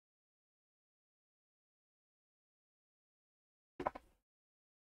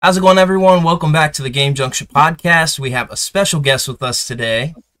How's it going, everyone? Welcome back to the Game Junction Podcast. We have a special guest with us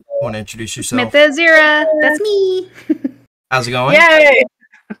today. Want to introduce yourself? Samantha Azira. That's me. How's it going? Yay!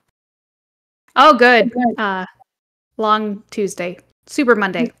 Oh, good. Long Tuesday. Super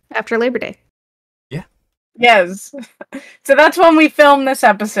Monday after Labor Day. Yeah. Yes. So that's when we film this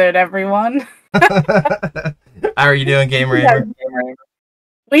episode, everyone. How are you doing, Game Ranger?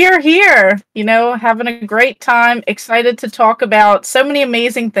 We are here, having a great time, excited to talk about so many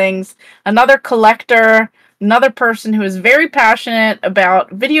amazing things. Another collector, another person who is very passionate about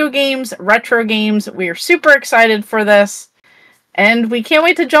video games, retro games. We are super excited for this, and we can't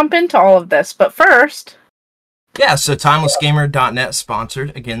wait to jump into all of this. But first... Yeah, so TimelessGamer.net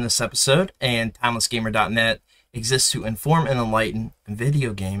sponsored, again, this episode, and TimelessGamer.net exists to inform and enlighten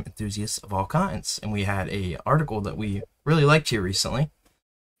video game enthusiasts of all kinds. And we had an article that we really liked here recently.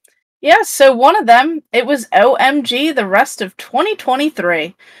 Yeah, so one of them, it was OMG the rest of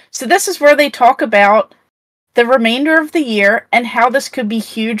 2023. So this is where they talk about the remainder of the year and how this could be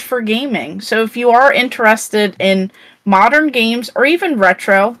huge for gaming. So if you are interested in modern games or even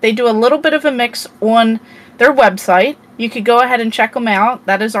retro, they do a little bit of a mix on their website. You could go ahead and check them out.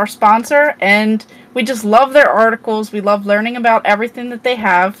 That is our sponsor, and we just love their articles. We love learning about everything that they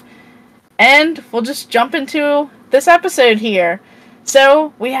have. And we'll just jump into this episode here.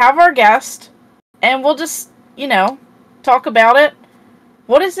 So, we have our guest, and we'll just, talk about it.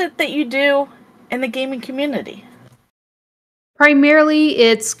 What is it that you do in the gaming community? Primarily,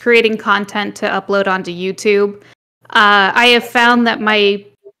 it's creating content to upload onto YouTube. I have found that my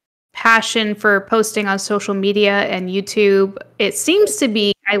passion for posting on social media and YouTube, it seems to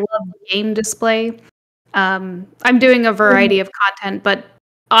be, I love game display. I'm doing a variety of content, but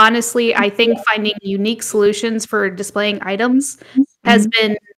honestly, I think finding unique solutions for displaying items has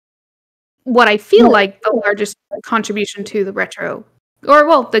been what I feel like the largest contribution to the retro,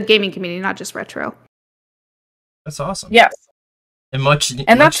 the gaming community, not just retro. That's awesome. Yes. And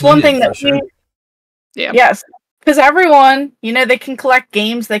that's one thing that sure. Yeah. Yes. Because everyone, they can collect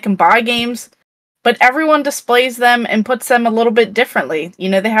games, they can buy games, but everyone displays them and puts them a little bit differently.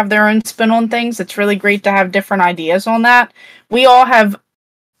 They have their own spin on things. It's really great to have different ideas on that. We all have,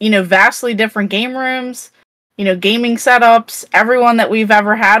 vastly different game rooms, gaming setups. Everyone that we've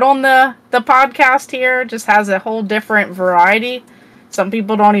ever had on the podcast here just has a whole different variety. Some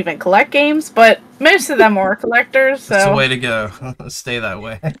people don't even collect games, but most of them are collectors. So that's the way to go. Stay that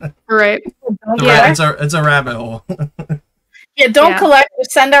way. Right. It's a rabbit hole. Yeah, don't collect.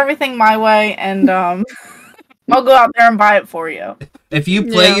 Just send everything my way, and I'll go out there and buy it for you. If you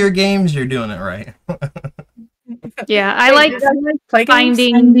play your games, you're doing it right. Yeah, I like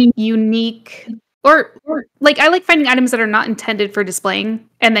finding unique... Or I like finding items that are not intended for displaying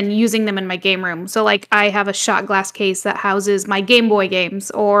and then using them in my game room. So, I have a shot glass case that houses my Game Boy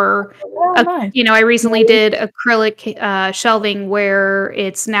games, or, nice. I recently did acrylic shelving where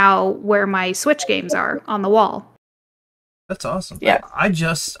it's now where my Switch games are on the wall. That's awesome. Yeah. I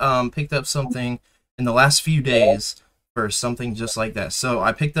just picked up something in the last few days for something just like that. So,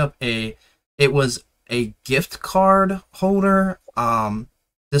 I picked up it was a gift card holder.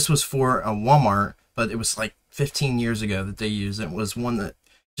 This was for a Walmart, but it was 15 years ago that they used it. It was one that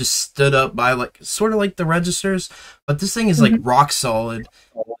just stood up by sort of like the registers, but this thing is rock solid,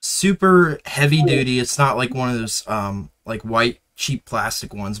 super heavy duty. It's not like one of those white cheap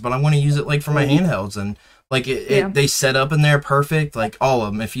plastic ones, but I want to use it for my handhelds, and they set up in there perfect, all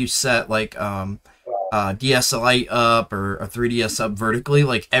of them. If you set DS Lite up or a 3DS up vertically,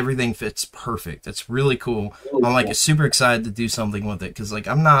 everything fits perfect. It's really cool. I'm super excited to do something with it because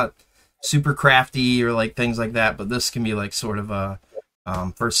I'm not super crafty or things like that, but this can be sort of a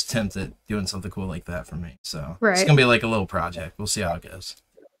first attempt at doing something cool like that for me. So it's gonna be a little project. We'll see how it goes.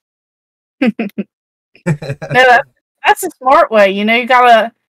 No, that's a smart way. You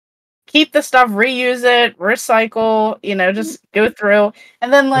gotta keep the stuff, reuse it, recycle, just go through.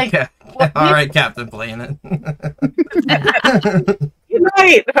 And then all right, Captain Planet.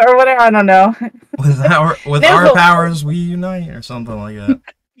 Unite or whatever, I don't know. With our powers we unite or something like that.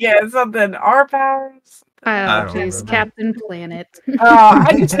 Yeah, something. Our powers. I don't Jeez, Captain Planet.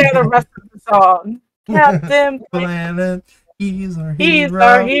 I just know the rest of the song. Captain Planet, he's our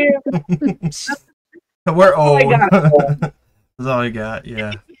hero. We're old. That's all I got,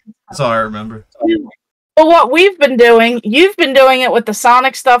 yeah. That's all I remember. Well, what we've been doing, you've been doing it with the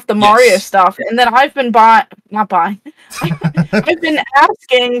Sonic stuff, the Mario stuff, and then I've been not buying. I've been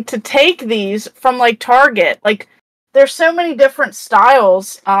asking to take these from Target. There's so many different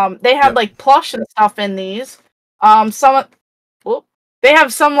styles. They had plush and stuff in these. They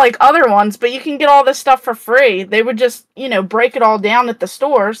have some like other ones, but you can get all this stuff for free. They would just, break it all down at the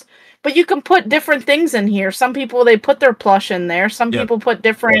stores. But you can put different things in here. Some people, they put their plush in there. Some people put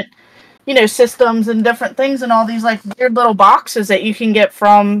different, systems and different things in all these like weird little boxes that you can get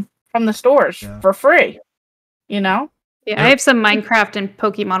from the stores for free. Yeah, I have some Minecraft and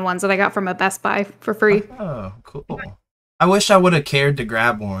Pokemon ones that I got from a Best Buy for free. Oh, cool. I wish I would have cared to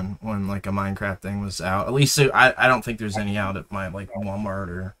grab one when like a Minecraft thing was out. At least I don't think there's any out at my like Walmart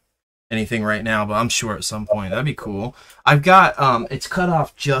or anything right now, but I'm sure at some point that'd be cool. I've got it's cut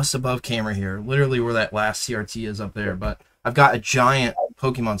off just above camera here, literally where that last CRT is up there, but I've got a giant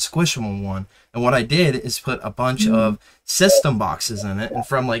Pokemon Squishable one, and what I did is put a bunch of system boxes in it, and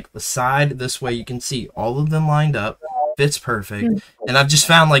from like the side this way you can see all of them lined up, fits perfect, and I've just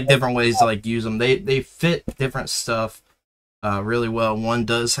found like different ways to like use them. They fit different stuff really well. One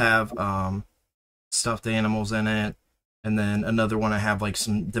does have stuffed animals in it, and then another one I have like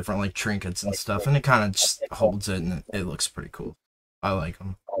some different like trinkets and stuff, and it kind of just holds it, and it looks pretty cool. I like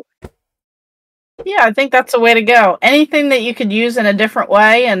them. Yeah, I think that's the way to go. Anything that you could use in a different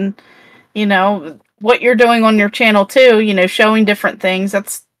way, and what you're doing on your channel too, showing different things,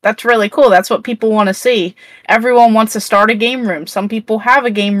 that's really cool. That's what people want to see. Everyone wants to start a game room. Some people have a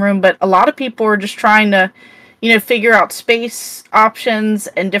game room, but a lot of people are just trying to figure out space options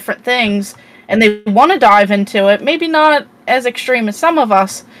and different things, and they want to dive into it. Maybe not as extreme as some of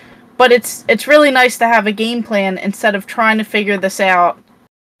us, but it's really nice to have a game plan instead of trying to figure this out.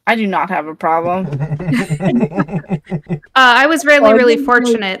 I do not have a problem. I was really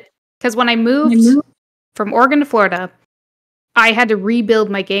fortunate because when I moved from Oregon to Florida, I had to rebuild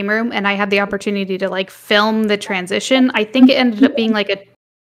my game room, and I had the opportunity to like film the transition. I think it ended up being like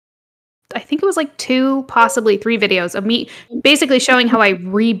I think it was like 2, possibly 3 videos of me basically showing how I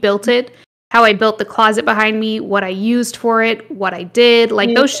rebuilt it, how I built the closet behind me, what I used for it, what I did.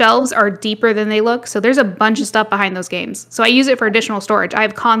 Like those shelves are deeper than they look. So there's a bunch of stuff behind those games. So I use it for additional storage. I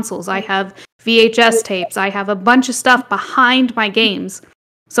have consoles, I have VHS tapes, I have a bunch of stuff behind my games.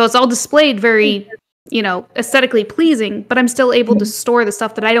 So it's all displayed very, aesthetically pleasing, but I'm still able to store the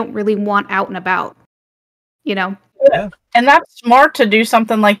stuff that I don't really want out and about, Yeah. And that's smart to do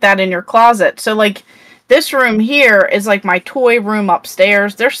something like that in your closet. So like this room here is like my toy room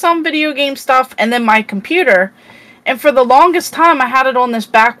upstairs. There's some video game stuff and then my computer. And for the longest time I had it on this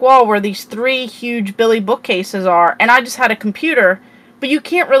back wall where these 3 huge Billy bookcases are, and I just had a computer, but you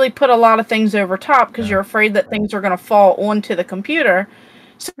can't really put a lot of things over top because you're afraid that things are going to fall onto the computer.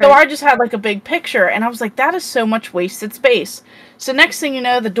 So I just had like a big picture, and I was like, that is so much wasted space. So next thing you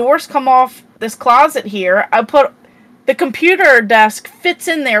know, the doors come off this closet here. I put the computer desk fits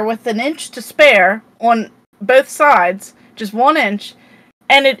in there with 1 inch to spare on both sides, just 1 inch,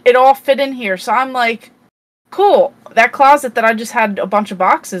 and it all fit in here. So I'm like, cool. That closet that I just had a bunch of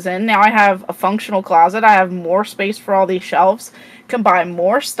boxes in, now I have a functional closet. I have more space for all these shelves, can buy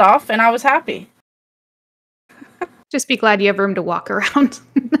more stuff, and I was happy. Just be glad you have room to walk around.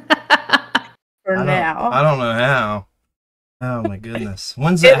 For now. I don't know how. Oh my goodness.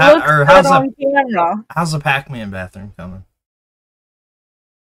 When's it it? How's the Pac-Man bathroom coming?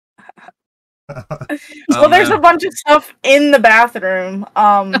 Well, there's a bunch of stuff in the bathroom.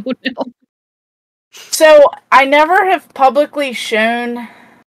 Oh, no. So I never have publicly shown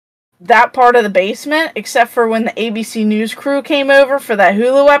that part of the basement, except for when the ABC News crew came over for that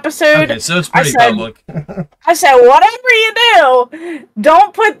Hulu episode. Okay, so it's pretty public. I said, whatever you do,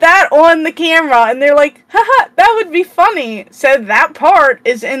 don't put that on the camera. And they're like, haha, that would be funny. So that part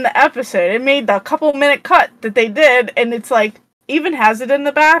is in the episode. It made the couple-minute cut that they did, and it's like, even has it in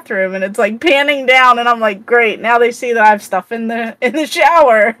the bathroom, and it's like panning down, and I'm like, great, now they see that I have stuff in the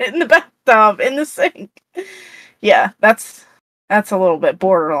shower, in the bathtub, in the sink. Yeah, that's a little bit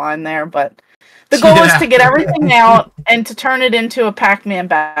borderline there, but the goal is to get everything out and to turn it into a Pac-Man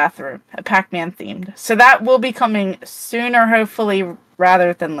bathroom, a Pac-Man themed. So that will be coming sooner, hopefully,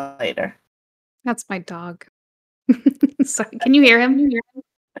 rather than later. That's my dog. Sorry, can you hear him?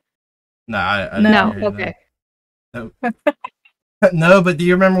 No, I no. Okay. No. No, but do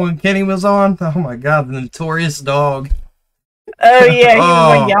you remember when Kenny was on? Oh my God, the notorious dog. Oh yeah, he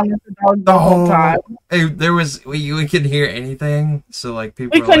was like yelling at the dog the whole time. Hey, we couldn't hear anything, so like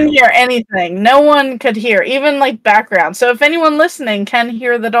people. We couldn't hear anything. No one could hear, even like background. So if anyone listening can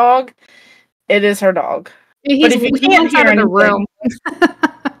hear the dog, it is her dog. But if you can't hear the room.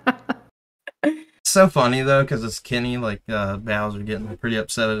 It's so funny though, because it's Kenny. Like Bowser getting pretty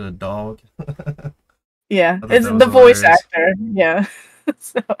upset at a dog. Yeah, it's the voice actor. Yeah.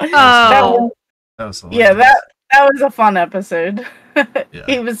 So, that was a fun episode. Yeah.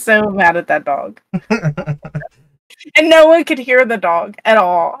 He was so mad at that dog. and no one could hear the dog at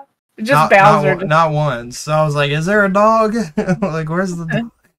all. Just Bowser. Not once. So I was like, "Is there a dog? Like, where's the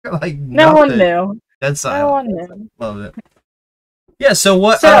dog?" Like, no one knew. Dead silent. No one knew. Love it. Yeah. So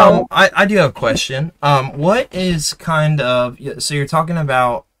what? I do have a question. What is kind of so you're talking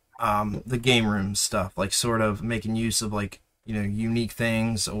about the game room stuff, like sort of making use of like unique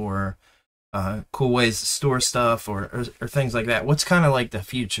things or cool ways to store stuff or things like that. What's kind of like the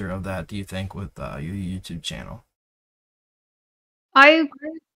future of that, do you think, with your YouTube channel? I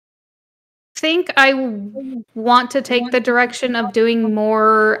think I want to take the direction of doing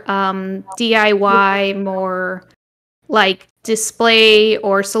more DIY, more like display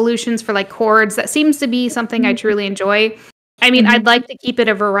or solutions for like cords. That seems to be something I truly enjoy. I mean, I'd like to keep it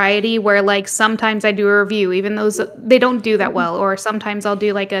a variety where like sometimes I do a review, even though they don't do that well, or sometimes I'll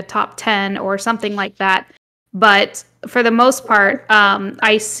do like a top 10 or something like that. But for the most part,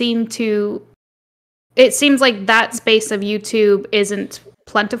 it seems like that space of YouTube isn't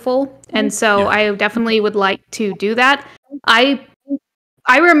plentiful. And so I definitely would like to do that. I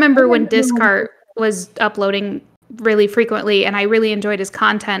remember when Discart was uploading really frequently and I really enjoyed his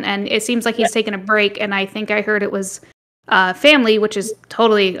content, and it seems like he's taken a break, and I think I heard it was family, which is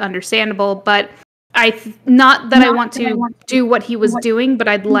totally understandable, but not that I want to do what he was doing, but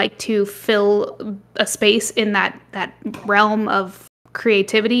I'd like to fill a space in that realm of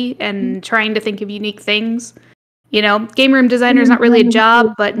creativity and trying to think of unique things. Game room designer is not really a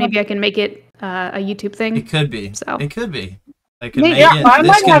job, but maybe I can make it a YouTube thing. It could be. So it could be. I could make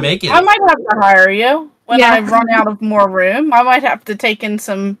it. I might have to hire you when I run out of more room. I might have to take in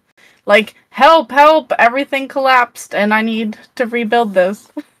some, like, help, everything collapsed and I need to rebuild this.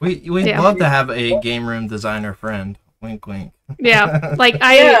 We'd love to have a game room designer friend. Wink, wink. Yeah, like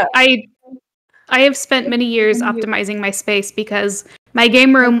I have spent many years optimizing my space because my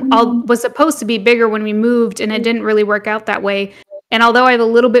game room was supposed to be bigger when we moved, and it didn't really work out that way. And although I have a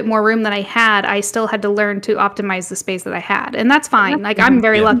little bit more room than I had, I still had to learn to optimize the space that I had. And that's fine. Like, I'm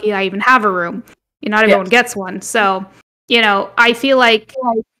very lucky I even have a room. Not everyone gets one. So, I feel like,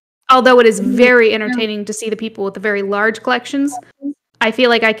 although it is very entertaining to see the people with the very large collections, I feel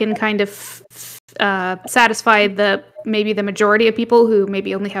like I can kind of satisfy maybe the majority of people who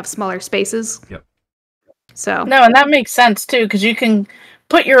maybe only have smaller spaces. Yep. So no, and that makes sense too, because you can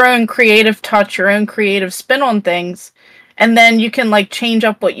put your own creative touch, your own creative spin on things, and then you can like change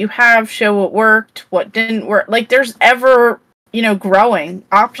up what you have, show what worked, what didn't work. Like there's ever growing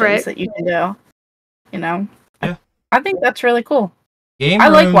options that you can do. Yeah, I think that's really cool. Game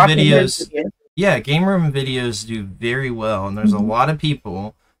room videos. Yeah, game room videos do very well, and there's a lot of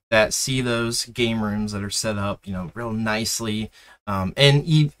people that see those game rooms that are set up, real nicely, and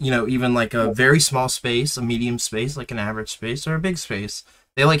even like a very small space, a medium space, like an average space, or a big space.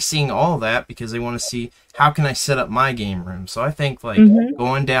 They like seeing all of that because they want to see how can I set up my game room. So I think like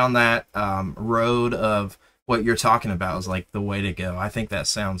going down that road of what you're talking about is like the way to go. I think that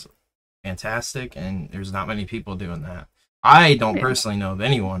sounds fantastic, and there's not many people doing that. I don't personally know of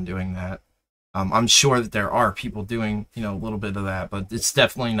anyone doing that. I'm sure that there are people doing, a little bit of that, but it's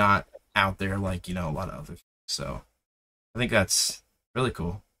definitely not out there like, a lot of other things. So I think that's really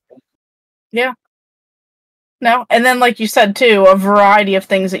cool. Yeah. No, and then like you said too, a variety of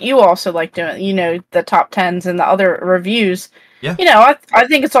things that you also like doing, the top 10s and the other reviews. Yeah. I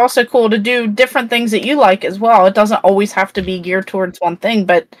think it's also cool to do different things that you like as well. It doesn't always have to be geared towards one thing,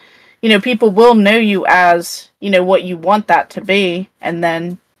 but people will know you as, what you want that to be, and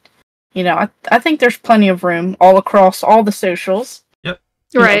then I think there's plenty of room all across all the socials. Yep.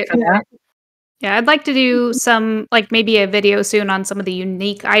 Right. Yeah, I'd like to do some, like maybe a video soon on some of the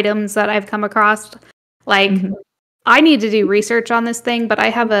unique items that I've come across. Like, I need to do research on this thing, but I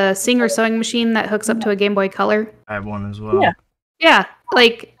have a Singer sewing machine that hooks up to a Game Boy Color. I have one as well. Yeah.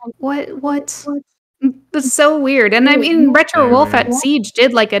 Like, what? That's so weird. And I mean, Retro Wolf at Siege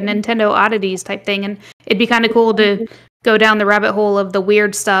did like a Nintendo Oddities type thing, and it'd be kind of cool to go down the rabbit hole of the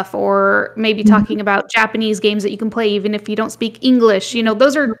weird stuff, or maybe talking about Japanese games that you can play even if you don't speak English.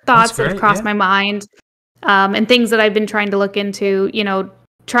 Those are thoughts that have crossed my mind, and things that I've been trying to look into,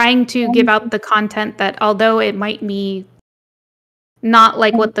 trying to give out the content that, although it might be not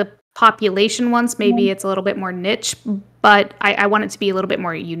like what the population wants, maybe it's a little bit more niche, but I want it to be a little bit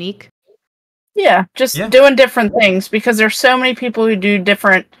more unique. Yeah, just doing different things, because there's so many people who do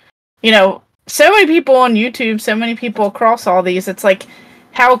different, so many people on YouTube, so many people across all these. It's like,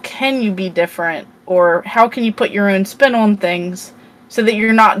 how can you be different? Or how can you put your own spin on things so that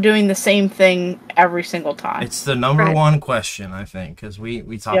you're not doing the same thing every single time? It's the number one question, I think, because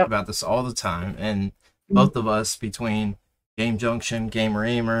we talk about this all the time. And both of us, between Game Junction, Gamer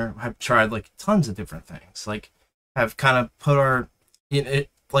Aimer, have tried like tons of different things. Like, have kind of put our,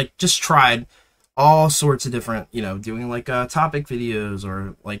 like, just tried all sorts of different, doing like topic videos,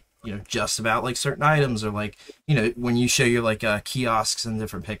 or like, just about like certain items, or like, when you show your like kiosks and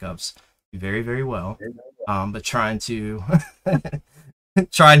different pickups, very, very well. But trying to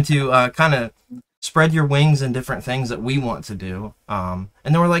kind of spread your wings in different things that we want to do. And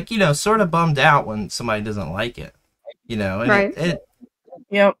then we're like, sort of bummed out when somebody doesn't like it, and Right.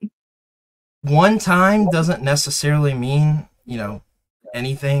 Yep. One time doesn't necessarily mean,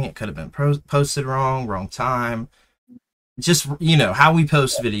 anything. It could have been posted wrong time. Just, how we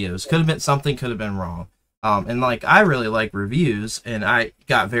post videos. Could have been something, could have been wrong. And like, I really like reviews, and I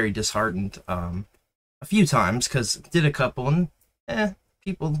got very disheartened a few times, because did a couple, and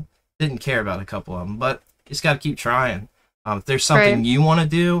people didn't care about a couple of them. But you just got to keep trying. If there's something Right. you want to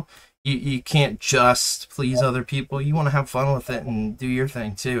do, you can't just please other people. You want to have fun with it and do your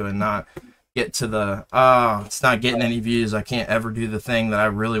thing too, and not get to the, it's not getting any views, I can't ever do the thing that I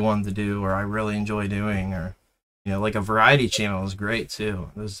really wanted to do, or I really enjoy doing, or like a variety channel is great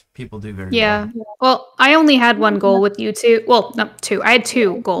too. Those people do very Yeah. well. Well, I only had one goal with YouTube. Well, no, two. I had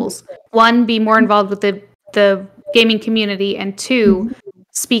two goals. One, be more involved with the gaming community, and two,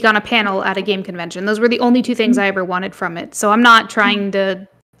 speak on a panel at a game convention. Those were the only two things I ever wanted from it. So I'm not trying to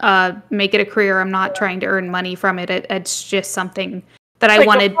make it a career. I'm not trying to earn money from it. It's just something that I Like a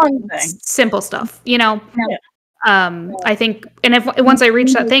wanted. fun thing. Simple stuff, Yeah. I think, and if once I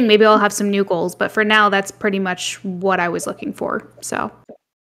reach that thing, maybe I'll have some new goals. But for now, that's pretty much what I was looking for. So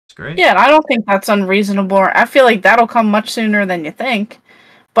It's great. Yeah, and I don't think that's unreasonable. I feel like that'll come much sooner than you think.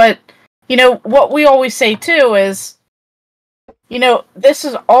 But, what we always say too is, this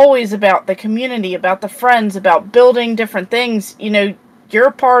is always about the community, about the friends, about building different things. You're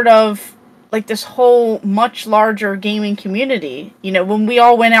a part of like this whole much larger gaming community. When we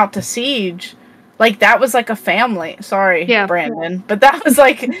all went out to Siege, like that was like a family. Sorry, Yeah. Brandon, but that was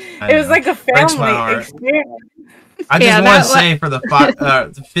like it was like a Breaks my family heart. experience. I just Yeah, want to that say for the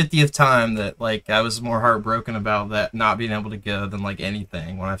 50th time that like I was more heartbroken about that not being able to go than like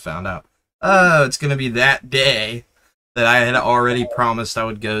anything when I found out, it's gonna be that day that I had already promised I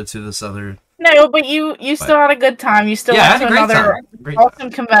would go to this other. No, but you still had a good time. You still Yeah, I went had to a great another time. Great time. awesome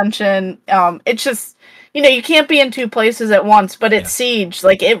convention. It's just, you can't be in two places at once, but at Yeah. Siege,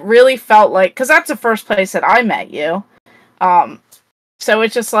 like, it really felt like, because that's the first place that I met you. So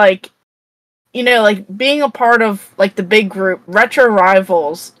it's just like, like, being a part of, like, the big group, Retro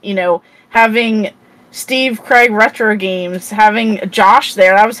Rivals, having Steve Craig Retro Games, having Josh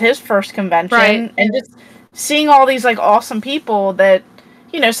there, that was his first convention, Right. and just seeing all these, like, awesome people that,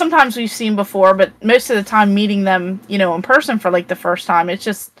 sometimes we've seen before, but most of the time meeting them, in person for like the first time,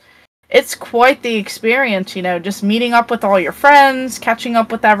 it's quite the experience, just meeting up with all your friends, catching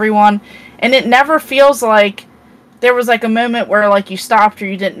up with everyone. And it never feels like there was like a moment where like you stopped or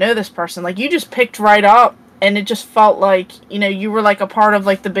you didn't know this person. Like you just picked right up, and it just felt like, you were like a part of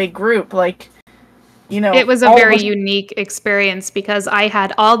like the big group. Like, it was a all very of us- unique experience, because I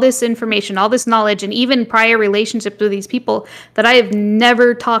had all this information, all this knowledge, and even prior relationships with these people that I have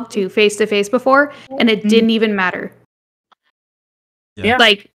never talked to face before, and it didn't even matter. Yeah.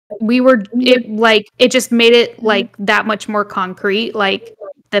 Like it just made it like that much more concrete, like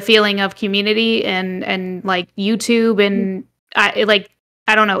the feeling of community and like YouTube, and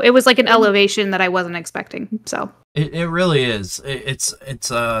I don't know, it was like an elevation that I wasn't expecting. So It really is. It's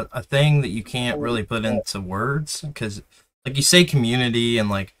a thing that you can't really put into words, because like you say community, and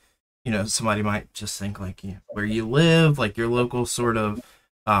like somebody might just think like where you live, like your local sort of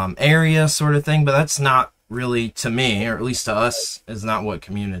area sort of thing, but that's not really, to me, or at least to us, is not what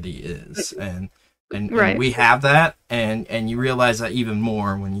community is. And Right. we have that, and you realize that even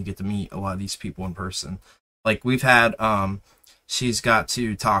more when you get to meet a lot of these people in person. Like we've had she's got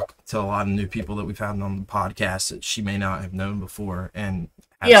to talk to a lot of new people that we've had on the podcast that she may not have known before, and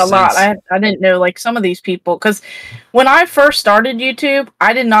Yeah, a lot. I didn't know like some of these people, because when I first started YouTube,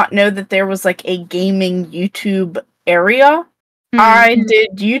 I did not know that there was like a gaming YouTube area. I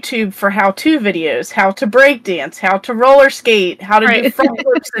did YouTube for how-to videos, how to breakdance, how to roller skate, how to do Right. front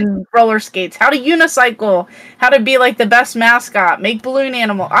flips and roller skates, how to unicycle, how to be like the best mascot, make balloon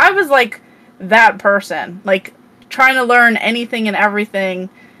animal. I was like that person, like trying to learn anything and everything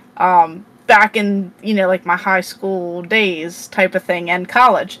back in, like my high school days type of thing, and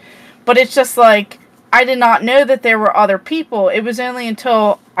college. But it's just like, I did not know that there were other people. It was only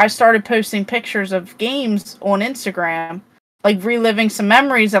until I started posting pictures of games on Instagram, like reliving some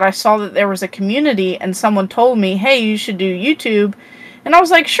memories, that I saw that there was a community, and someone told me, hey, you should do YouTube. And I was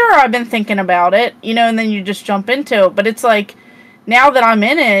like, sure, I've been thinking about it, and then you just jump into it. But it's like, now that I'm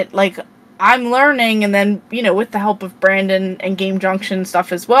in it, like, I'm learning, and then, you know, with the help of Brandon and Game Junction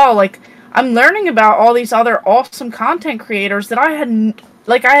stuff as well, like, I'm learning about all these other awesome content creators that I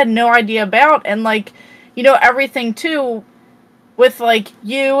had no idea about, and, like, you know, everything, too, with, like,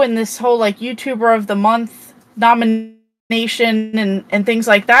 you and this whole, like, YouTuber of the Month nomination and things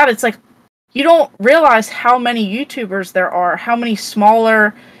like that. It's like, you don't realize how many YouTubers there are, how many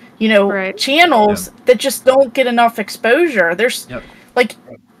smaller, you know, channels that just don't get enough exposure. There's, like,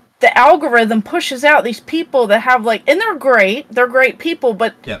 the algorithm pushes out these people that have, like, and they're great people,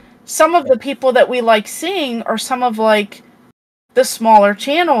 but some of the people that we like seeing are some of, like, the smaller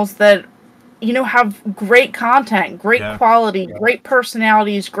channels that, you know, have great content, great quality, great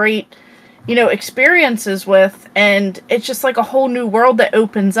personalities, great, you know, experiences with, and it's just like a whole new world that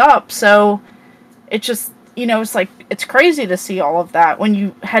opens up. So it just, you know, it's like, it's crazy to see all of that when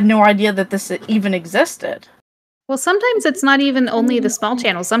you had no idea that this even existed. Well, sometimes it's not even only the small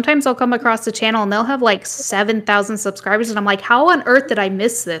channels. Sometimes I'll come across a channel and they'll have like 7,000 subscribers, and I'm like, how on earth did I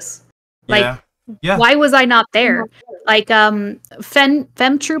miss this? Like, why was I not there? Like,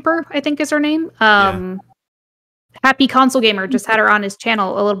 Fem Trooper, I think is her name. Happy Console Gamer just had her on his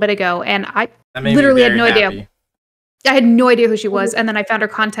channel a little bit ago, and I literally had no idea. I had no idea who she was, and then I found her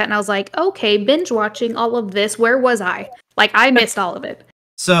content, and I was like, okay, binge watching all of this. Where was I? Like, I missed all of it.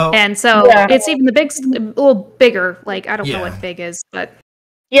 So it's even the big, a little bigger. Like, I don't know what big is, but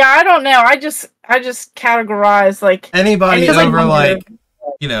I don't know. I just categorize like anybody over like,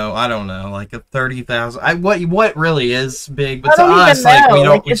 you know, I don't know, like a 30,000. What really is big? But to us, like, we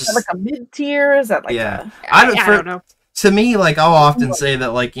don't. Is that like a mid tier? Is that like I don't know. To me, like, I'll often say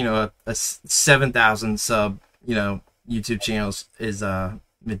that, like, you know, a 7,000 sub, you know, YouTube channels is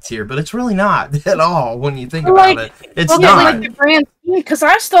mid tier, but it's really not at all when you think about it. It's not. Because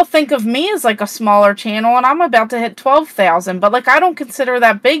I still think of me as like a smaller channel, and I'm about to hit 12,000, but like I don't consider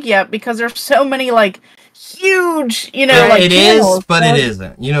that big yet because there's so many like huge, you know, like it is, but it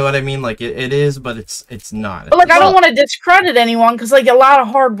isn't. You know what I mean? Like it is, but it's not. But like I don't want to discredit anyone because like a lot of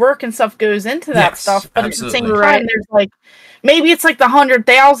hard work and stuff goes into that stuff. But absolutely. At the same time, there's like maybe it's like the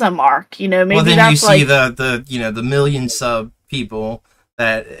 100,000 mark. You know, maybe well, then that's you see like the you know, the million sub people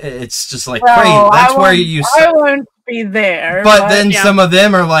that it's just like crazy. That's where you. I won't be there. But then some of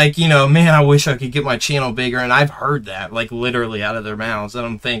them are like, you know, man, I wish I could get my channel bigger, and I've heard that like literally out of their mouths, and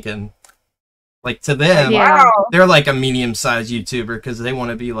I'm thinking, like, to them, they're like a medium-sized YouTuber because they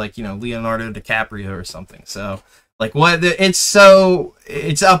want to be like, you know, Leonardo DiCaprio or something. So, like, what? It's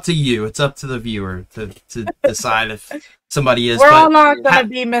up to you. It's up to the viewer to decide if somebody is. We're all not gonna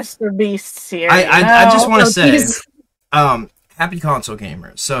be Mr. Beasts here. I just want to say, Happy Console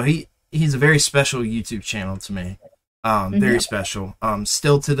Gamer. So he's a very special YouTube channel to me. Very special.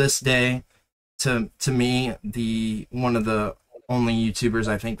 Still to this day, to me, one of the only YouTubers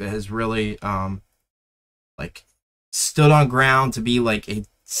I think that has really like stood on ground to be like a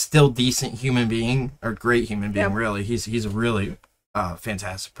still decent human being, or great human being. Really, he's a really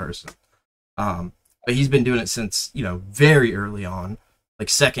fantastic person. But he's been doing it since, you know, very early on, like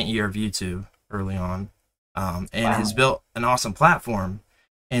second year of YouTube, early on, and has built an awesome platform.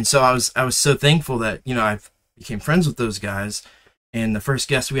 And so I was so thankful that, you know, I became friends with those guys. And the first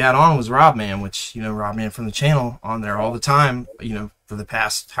guest we had on was Rob Man, which, you know, Rob Man from the channel on there all the time, you know, for the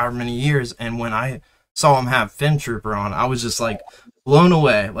past however many years. And when I saw him have Fem Trooper on, I was just like blown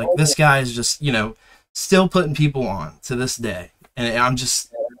away. Like, this guy is just, you know, still putting people on to this day. And I'm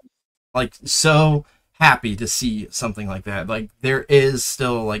just like so happy to see something like that. Like, there is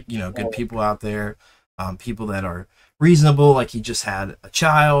still, like, you know, good people out there, people that are reasonable. Like, he just had a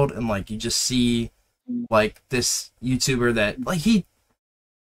child, and like you just see like this YouTuber that like he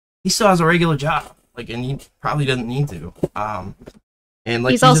still has a regular job, like, and he probably doesn't need to. And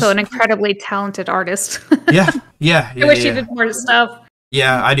like he's also an incredibly talented artist. I wish he did more stuff.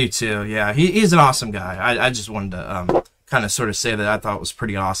 Yeah, I do too. Yeah, he's an awesome guy. I just wanted to kind of sort of say that I thought it was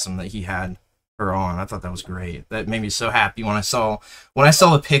pretty awesome that he had her on. I thought that was great. That made me so happy when I saw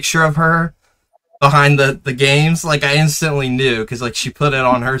the picture of her behind the games. Like, I instantly knew, because like she put it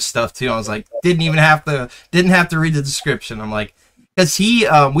on her stuff too. I was like, didn't have to read the description. I'm like, because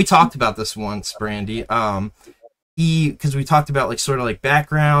we talked about this once, Brandy. Because we talked about like sort of like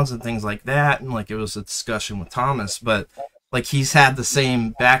backgrounds and things like that, and like it was a discussion with Thomas, but like he's had the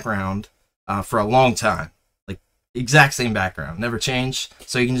same background for a long time, like exact same background, never changed.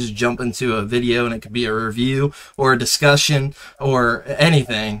 So you can just jump into a video and it could be a review or a discussion or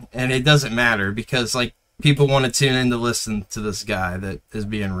anything, and it doesn't matter, because like people want to tune in to listen to this guy that is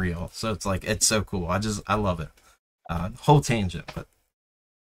being real. So it's like, it's so cool. I love it. Whole tangent, but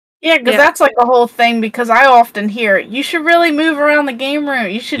Yeah, because that's like the whole thing, because I often hear, you should really move around the game room.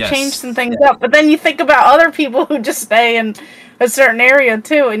 You should change some things up. But then you think about other people who just stay in a certain area,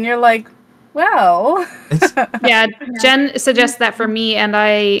 too, and you're like, well... Yeah, Jen suggests that for me, and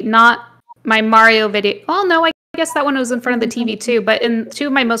my Mario video... Well, no, I guess that one was in front of the TV, too, but in 2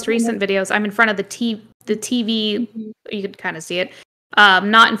 of my most recent videos, I'm in front of the TV, you could kind of see it,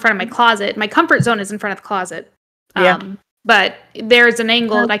 not in front of my closet. My comfort zone is in front of the closet. But there's an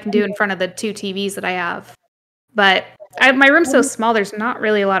angle that I can do in front of the 2 TVs that I have. But my room's so small, there's not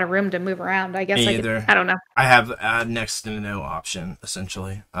really a lot of room to move around. I guess I don't know. I have next to no option,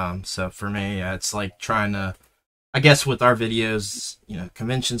 essentially. So for me, it's like trying to, I guess with our videos,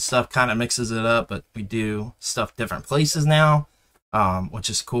 convention stuff kind of mixes it up, but we do stuff different places now, which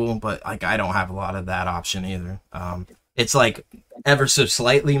is cool. But like, I don't have a lot of that option either. It's like ever so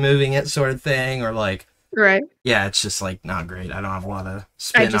slightly moving it sort of thing, or like, right. Yeah, it's just like not great. I don't have a lot of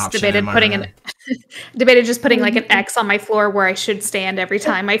spin I just option debated putting like an X on my floor where I should stand every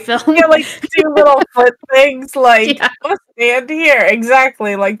time I film. Yeah, like 2 little foot things, like I'll stand here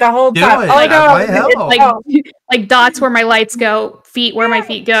exactly, like the whole time. Like dots where my lights go, feet where my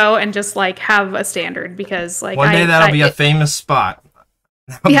feet go, and just like have a standard, because like one day that'll be a famous spot.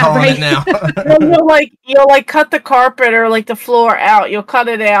 I'm calling it now. You'll cut the carpet or like the floor out. You'll cut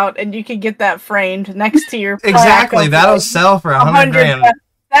it out, and you can get that framed next to your exactly. That'll sell for $100 grand.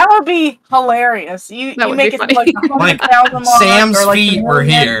 That would be hilarious. You make it like Sam's feet were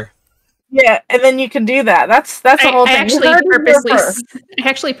here. Yeah, and then you can do that. That's the whole thing. I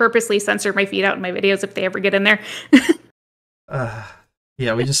actually purposely censor my feet out in my videos if they ever get in there.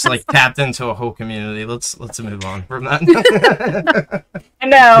 Yeah, we just like tapped into a whole community. Let's move on from that. I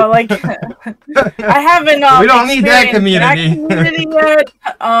know, like I haven't. We don't need that community. Yet.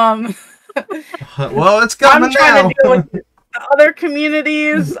 Well, it's coming I'm trying to deal with other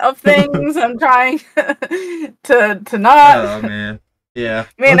communities of things. I'm trying to not. Oh man, yeah.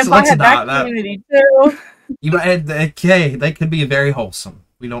 Man, if I had that community too. You might. Okay, that could be very wholesome.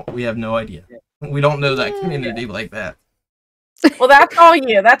 We have no idea. We don't know that community like that. Well, that's all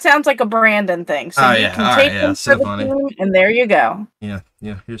you. That sounds like a Brandon thing. So you can take them for the team, and there you go. Yeah,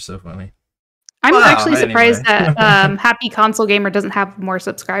 you're so funny. I'm actually surprised that Happy Console Gamer doesn't have more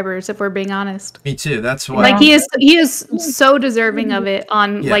subscribers, if we're being honest. Me too. That's why. Like he is so deserving of it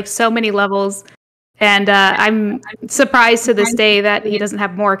on like so many levels, and I'm surprised to this day that he doesn't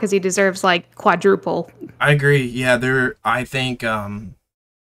have more, because he deserves like quadruple. I agree. Yeah, I think.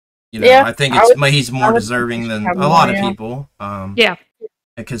 I think he's more deserving than a lot of people.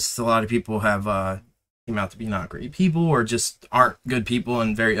 Because a lot of people have came out to be not great people, or just aren't good people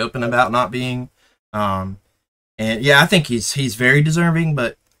and very open about not being. And yeah, I think he's very deserving.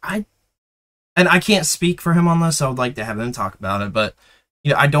 But I can't speak for him on this. I would like to have them talk about it, but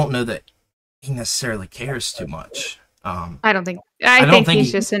I don't know that he necessarily cares too much. I don't think. I think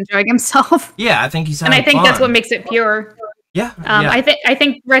he's just enjoying himself. Yeah, I think he's having and I think fun. That's what makes it pure. Yeah, I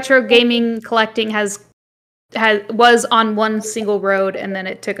think retro gaming collecting was on one single road, and then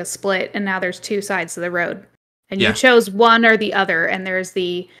it took a split, and now there's 2 sides to the road, and you chose one or the other. And there's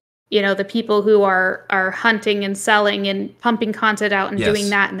the the people who are hunting and selling and pumping content out and doing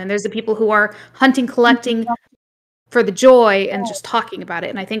that, and then there's the people who are hunting, collecting for the joy and just talking about it.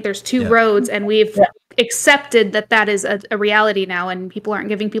 And I think there's 2 roads, and we've accepted that is a reality now, and people aren't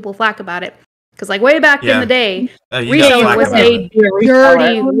giving people flack about it. Because like way back in the day, reseller was a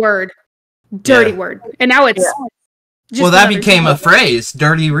dirty word. Dirty word. And now it's just that became a phrase,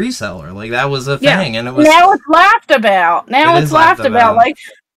 dirty reseller. Like that was a thing, and it was now it's laughed about. Like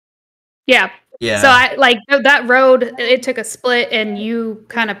Yeah. So I like that road, it took a split, and you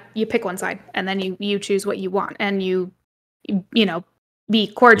pick one side, and then you choose what you want, and you be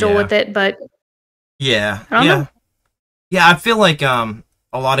cordial with it, but I don't know. Yeah, I feel like a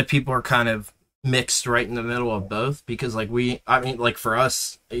lot of people are kind of mixed right in the middle of both, because like for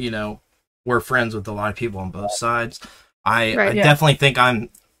us, we're friends with a lot of people on both sides. I definitely think I'm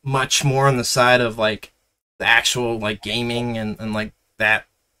much more on the side of like the actual like gaming and like that,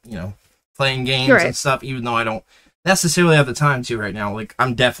 playing games and stuff, even though I don't necessarily have the time to right now. Like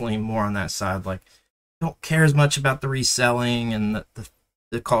I'm definitely more on that side. Like don't care as much about the reselling and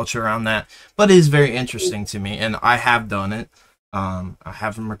the culture around that, but it is very interesting to me, and I have done it. I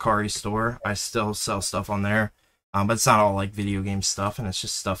have a Mercari store. I still sell stuff on there, but it's not all like video game stuff, and it's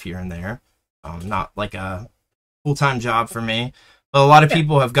just stuff here and there. Not like a full-time job for me. But a lot of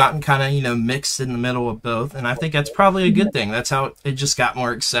people have gotten kind of, mixed in the middle of both, and I think that's probably a good thing. That's how it just got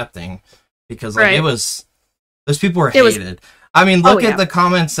more accepting, because like those people were hated. Look at the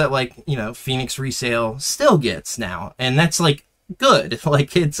comments that like, Phoenix Resale still gets now, and that's like good.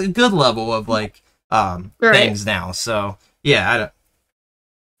 Like, it's a good level of, like, things now. So, yeah,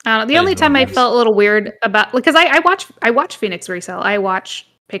 the only time I felt a little weird about, because I watch Phoenix Resell, I watch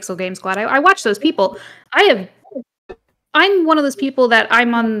Pixel Game Squad, I watch those people. I'm one of those people that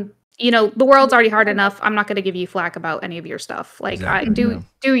I'm on, the world's already hard enough. I'm not going to give you flack about any of your stuff. Like, exactly,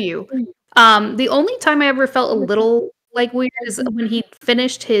 do you? The only time I ever felt a little like weird is when he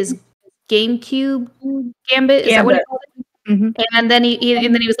finished his GameCube Gambit. Is that what he called it? Mm-hmm. And then he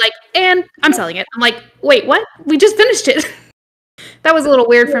was like, and I'm selling it. I'm like, wait, what? We just finished it. That was a little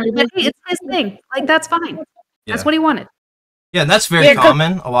weird for me. But hey, it's his thing. Like, that's fine. Yeah. That's what he wanted. Yeah, and that's very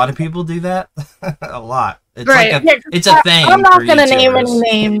common. A lot of people do that. A lot. It's right. It's a thing. I'm not going to name any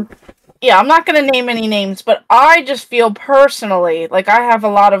names. Yeah, I'm not going to name any names, but I just feel personally like I have a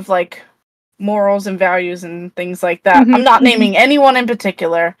lot of like morals and values and things like that. I'm not naming anyone in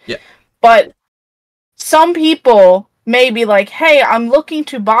particular. Yeah. But some people may be like, hey, I'm looking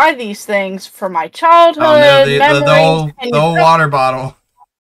to buy these things for my childhood. Oh, no, the whole water bottle.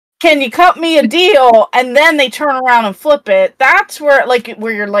 Can you cut me a deal? And then they turn around and flip it. That's where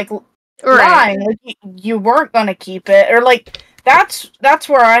you're like lying. Like, you weren't going to keep it. Or like, that's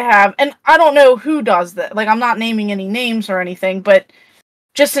where I have, and I don't know who does that. Like, I'm not naming any names or anything, but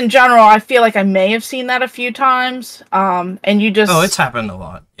just in general, I feel like I may have seen that a few times. And you just... Oh, it's happened a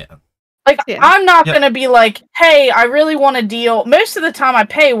lot, yeah. Like, I'm not going to be like, hey, I really want a deal. Most of the time, I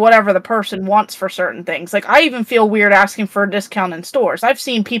pay whatever the person wants for certain things. Like, I even feel weird asking for a discount in stores. I've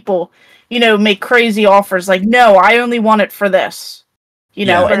seen people, make crazy offers. Like, no, I only want it for this.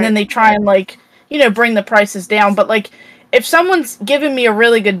 And then they try and, like, bring the prices down. But, like, if someone's giving me a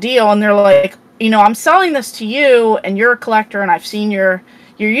really good deal and they're like, I'm selling this to you and you're a collector and I've seen your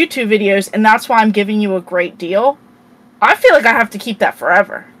YouTube videos and that's why I'm giving you a great deal, I feel like I have to keep that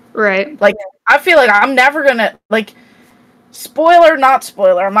forever. Right. Like, I feel like I'm never gonna, like, spoiler, not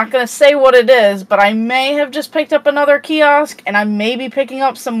spoiler, I'm not gonna say what it is, but I may have just picked up another kiosk, and I may be picking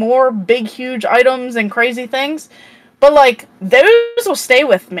up some more big, huge items and crazy things, but, like, those will stay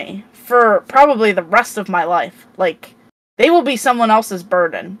with me for probably the rest of my life. Like, they will be someone else's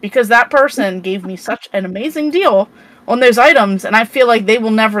burden, because that person gave me such an amazing deal on those items, and I feel like they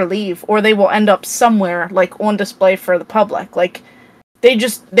will never leave, or they will end up somewhere, like, on display for the public. Like,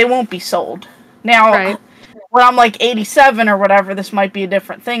 they won't be sold. Now, when I'm like 87 or whatever, this might be a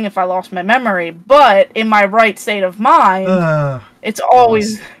different thing if I lost my memory, but in my right state of mind, it's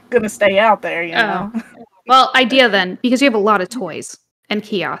always going to stay out there, know? Well, idea then, because you have a lot of toys and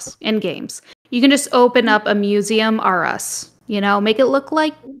kiosks and games. You can just open up a Museum R Us, make it look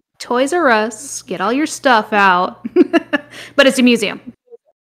like Toys R Us, get all your stuff out, but it's a museum.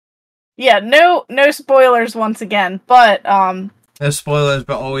 Yeah, no spoilers once again, but, no spoilers,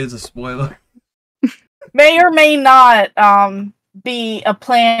 but always a spoiler. May or may not be a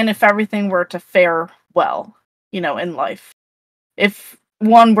plan if everything were to fare well, in life. If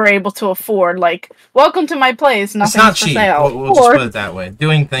one were able to afford, like, welcome to my place, nothing's it's not for cheap. sale. We'll just put it that way.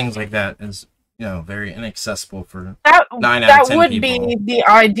 Doing things like that is, very inaccessible for 9 out of 10 people. That would be the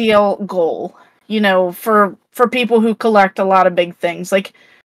ideal goal, for people who collect a lot of big things. Like,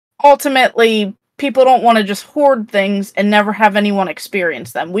 ultimately, people don't want to just hoard things and never have anyone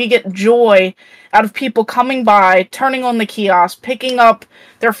experience them. We get joy out of people coming by, turning on the kiosk, picking up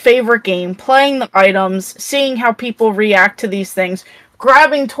their favorite game, playing the items, seeing how people react to these things,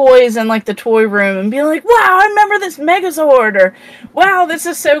 grabbing toys in, like, the toy room and being like, wow, I remember this Megazord, or wow, this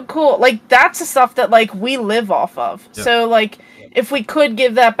is so cool. Like, that's the stuff that, like, we live off of. Yep. So, like, if we could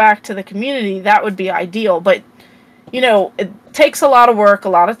give that back to the community, that would be ideal. But it takes a lot of work, a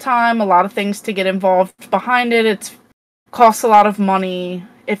lot of time, a lot of things to get involved behind it. It costs a lot of money.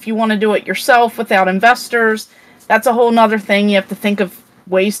 If you want to do it yourself without investors, that's a whole nother thing. You have to think of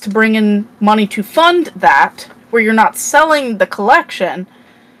ways to bring in money to fund that, where you're not selling the collection.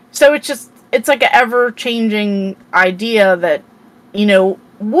 So it's like an ever-changing idea that,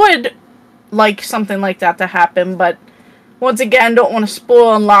 would like something like that to happen, but once again, don't want to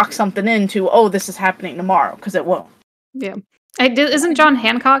spoil and lock something into, oh, this is happening tomorrow, because it won't. Yeah. Isn't John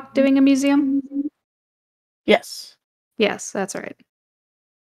Hancock doing a museum? Yes. Yes, that's right.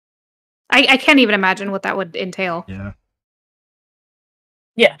 I can't even imagine what that would entail. Yeah.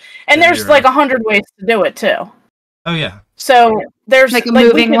 Yeah. And there's like 100 ways to do it, too. Oh, yeah. So there's like a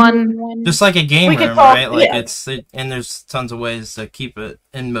moving one. Just like a game room, right? Like and there's tons of ways to keep it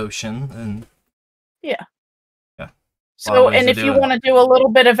in motion. And yeah. So, and if you want to do a little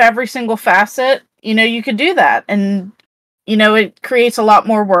bit of every single facet, you could do that. And, it creates a lot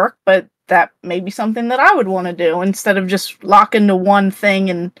more work, but that may be something that I would want to do instead of just lock into one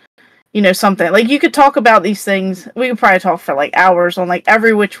thing and, something. Like, you could talk about these things. We could probably talk for, like, hours on, like,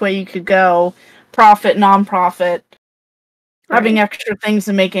 every which way you could go. Profit, non-profit. Right. Having extra things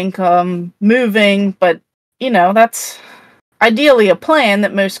to make income. Moving. But, that's ideally a plan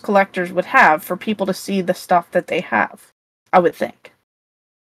that most collectors would have for people to see the stuff that they have. I would think.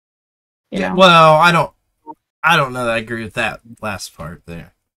 Yeah. Well, I don't know that I agree with that last part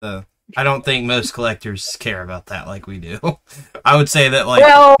there. I don't think most collectors care about that like we do. I would say that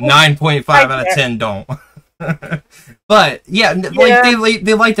 9.5 out of 10 don't. But like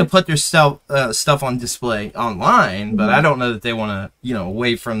they like to put their stuff on display online, but I don't know that they want to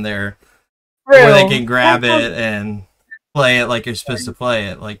away from where they can grab it and play it like you're supposed to play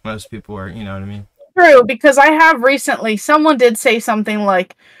it, like most people are. You know what I mean? True, because I have recently. Someone did say something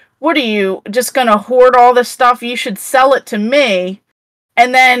like, "What are you just gonna hoard all this stuff? You should sell it to me."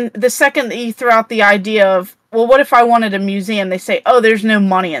 And then the second that you throw out the idea of, well, what if I wanted a museum? They say, oh, there's no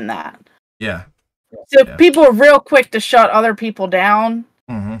money in that. Yeah. So people are real quick to shut other people down,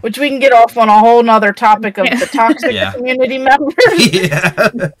 which we can get off on a whole nother topic of the toxic community members. Yeah.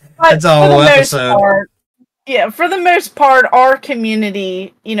 That's a whole episode. For the most part, our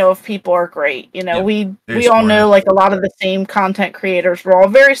community, of people are great. We all know, like, a lot of the same content creators. We're all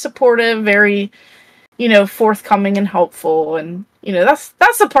very supportive, very, forthcoming and helpful, and that's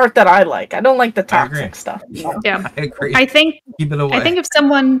the part that I like. I don't like the toxic stuff. Yeah, I agree. I think keep it away. I think if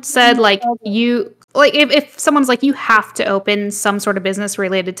someone said if someone's like, you have to open some sort of business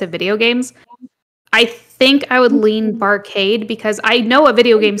related to video games, I think I would lean barcade, because I know a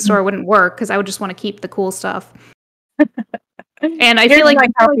video game store wouldn't work, because I would just want to keep the cool stuff. And I feel like my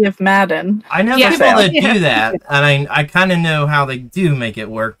copy of Madden. I know people that do that, and I kind of know how they do make it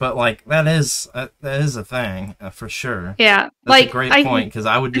work. But like that is a thing for sure. Yeah, that's a great point, because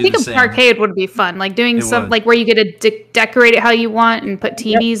I would do the same. I think arcade would be fun, like doing like where you get to decorate it how you want and put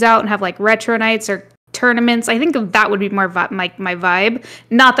TVs out and have like retro nights or tournaments. I think that would be more my vibe.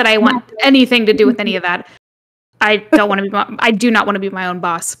 Not that I want anything to do with any of that. I do not want to be my own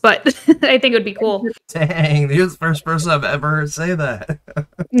boss, but I think it would be cool. Dang, you're the first person I've ever heard say that.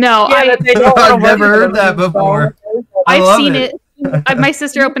 No, I've never heard that before. I've seen it. My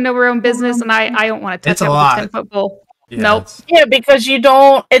sister opened up her own business, and I don't want to touch it with a 10-foot pole. Yeah, nope. Yeah, because you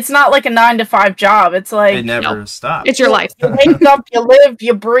don't. It's not like a 9-to-5 job. It's like it never stops. It's your life. You wake up, you live,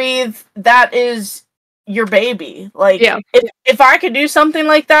 you breathe. That is your baby. Like, if I could do something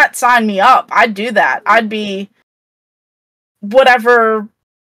like that, sign me up. I'd do that. I'd be whatever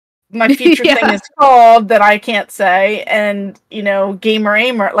my future thing is called that I can't say, and gamer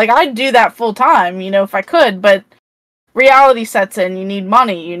aimer, like, I'd do that full time, if I could. But reality sets in. You need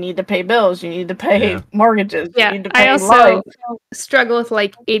money, you need to pay bills, you need to pay mortgages, you need to pay I also struggle with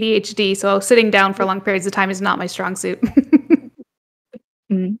like ADHD, so sitting down for long periods of time is not my strong suit.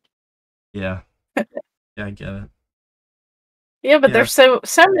 Yeah, I get it. Yeah, but there's so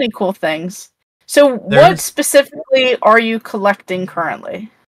many cool things. So what specifically are you collecting currently?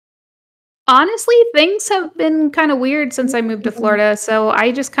 Honestly, things have been kind of weird since I moved to Florida, so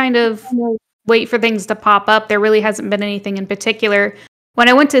I just kind of wait for things to pop up. There really hasn't been anything in particular. When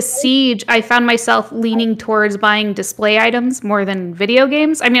I went to Siege, I found myself leaning towards buying display items more than video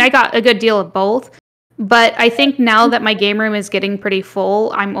games. I mean, I got a good deal of both, but I think now that my game room is getting pretty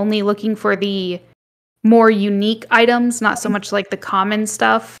full, I'm only looking for the more unique items, not so much like the common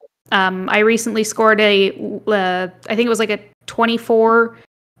stuff. I recently scored I think it was like a 24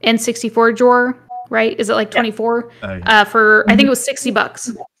 N64 drawer, right? Is it like 24? For, I think it was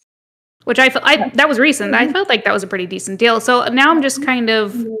 $60, which that was recent. I felt like that was a pretty decent deal. So now I'm just kind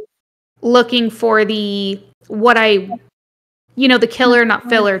of looking for the killer, not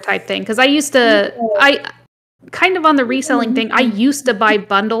filler type thing. Because I kind of on the reselling thing, I used to buy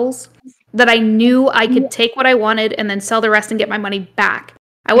bundles that I knew I could take what I wanted and then sell the rest and get my money back.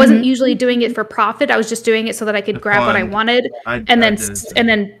 I wasn't usually doing it for profit. I was just doing it so that I could grab what I wanted and then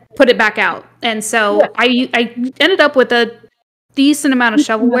put it back out. And so I ended up with a decent amount of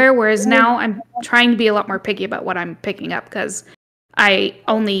shovelware, whereas now I'm trying to be a lot more picky about what I'm picking up, because it's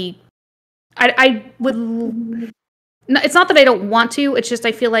not that I don't want to, it's just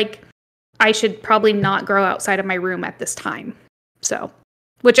I feel like I should probably not grow outside of my room at this time. So,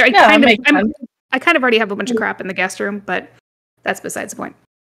 which I kind of already have a bunch of crap in the guest room, but that's besides the point.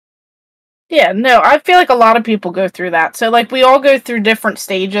 Yeah, no, I feel like a lot of people go through that. So, like, we all go through different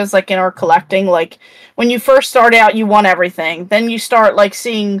stages, like, in our collecting. Like, when you first start out, you want everything. Then you start, like,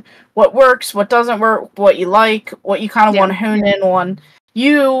 seeing what works, what doesn't work, what you like, what you kind of want to hone in on.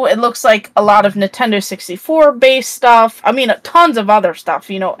 It looks like a lot of Nintendo 64-based stuff. I mean, tons of other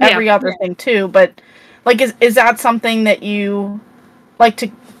stuff, every other thing, too. But, like, is that something that you, like to,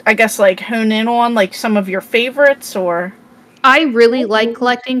 I guess, like hone in on, like some of your favorites, or? I really like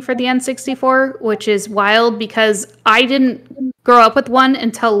collecting for the N64, which is wild because I didn't grow up with one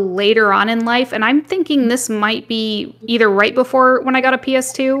until later on in life, and I'm thinking this might be either right before when I got a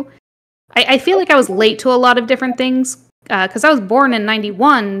PS2. I feel like I was late to a lot of different things because I was born in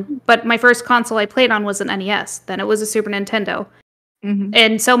 '91, but my first console I played on was an NES. Then it was a Super Nintendo. Mm-hmm.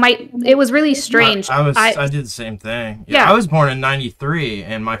 And so it was really strange. I did the same thing. Yeah, I was born in '93,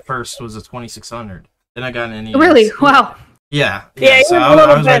 and my first was a 2600. Then I got an NES. Really? Wow. Yeah. So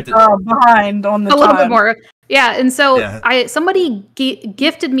I was bit behind on the time. A little bit more. Yeah, and so somebody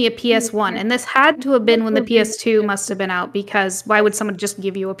gifted me a PS1, and this had to have been when the PS2 must have been out, because why would someone just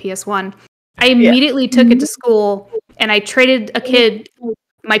give you a PS1? I immediately took it to school, and I traded a kid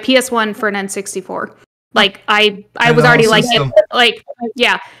my PS1 for an N64. Like I was already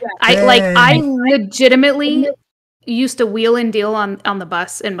I legitimately used to wheel and deal on the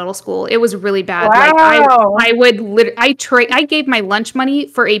bus in middle school. It was really bad. Wow. Like I gave my lunch money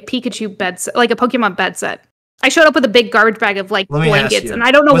for a Pikachu bed set, like a Pokemon bed set. I showed up with a big garbage bag of like blankets, and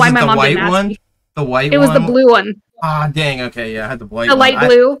I don't know why my mom didn't ask me. The white one? It was the blue one. Ah, dang. Okay, yeah, I had the white one. The light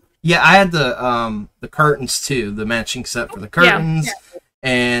blue. Yeah, I had the curtains too, the matching set for the curtains. Yeah.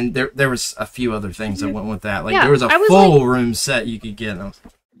 And there was a few other things that went with that. Like there was a full room set you could get.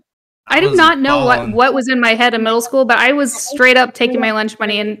 I did not know what was in my head in middle school, but I was straight up taking my lunch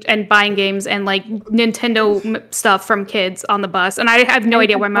money and buying games and like Nintendo stuff from kids on the bus. And I have no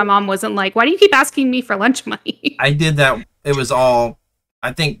idea why my mom wasn't like, why do you keep asking me for lunch money? I did that. It was all,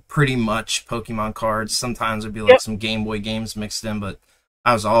 I think, pretty much Pokemon cards. Sometimes it'd be like some Game Boy games mixed in, but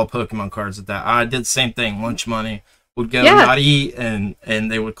I was all Pokemon cards at that. I did the same thing. Lunch money. Would go not eat, and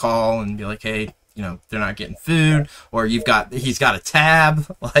they would call and be like, hey, you know, they're not getting food, or he's got a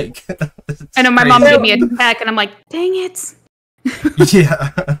tab. Like, I know my mom gave me a pack, and I'm like, dang it.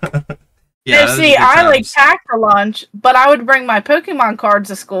 Yeah. Yeah. See, I like packed for lunch, but I would bring my Pokemon cards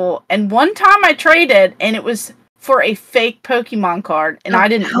to school, and one time I traded, and it was for a fake Pokemon card, and I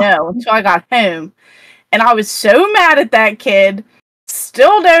didn't know until I got home, and I was so mad at that kid,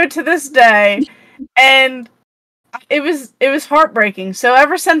 still do to this day, and it was heartbreaking. So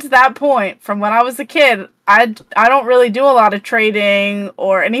ever since that point, from when I was a kid, I don't really do a lot of trading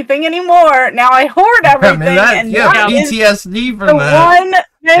or anything anymore. Now I hoard everything, and that PTSD from the one moment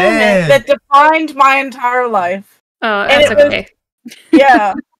that defined my entire life. Oh, that's okay.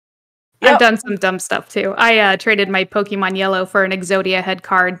 Yeah. I've done some dumb stuff too. I traded my Pokemon Yellow for an Exodia head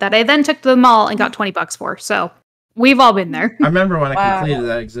card that I then took to the mall and got $20 for. So we've all been there. I remember when I completed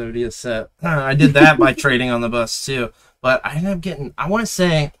that Exodia set. I did that by trading on the bus too. But I ended up getting, I want to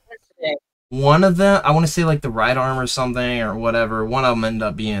say, one of them, I want to say like the right arm or something or whatever. One of them ended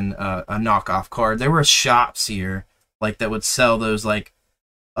up being a knockoff card. There were shops here like that would sell those like,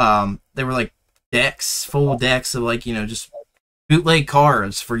 they were like decks, full decks of like, you know, just bootleg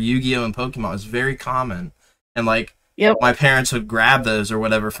cards for Yu-Gi-Oh! And Pokemon. It was very common. And like, my parents would grab those or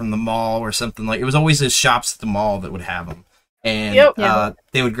whatever from the mall or something. Like, it was always the shops at the mall that would have them. And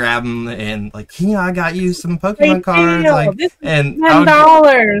they would grab them and like, I got you some Pokemon cards. Like, this and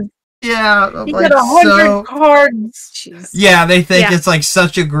 $10. Yeah, you get 100 cards. Jeez. Yeah, they think it's like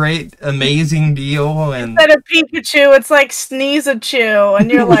such a great, amazing deal. And instead of Pikachu, it's like Sneeze-a-Chew, and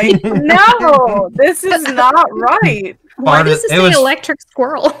you're like, no, this is not right. Why does this say electric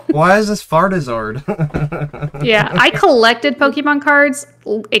squirrel? Why is this Fartazard? Yeah, I collected Pokemon cards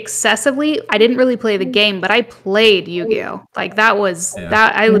excessively. I didn't really play the game, but I played Yu-Gi-Oh! Like that was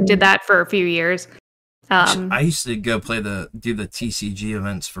that I did that for a few years. I used to go do the TCG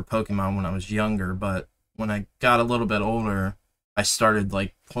events for Pokemon when I was younger, but when I got a little bit older, I started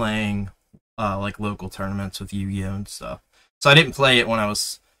like playing like local tournaments with Yu-Gi-Oh! And stuff. So I didn't play it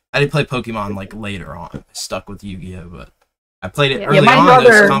I didn't play Pokemon like later on. I stuck with Yu-Gi-Oh! But I played it early on.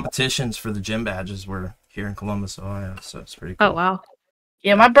 Those competitions for the gym badges were here in Columbus, Ohio, so it's pretty cool. Oh, wow.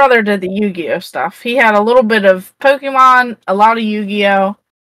 Yeah, my brother did the Yu-Gi-Oh! Stuff. He had a little bit of Pokemon, a lot of Yu-Gi-Oh!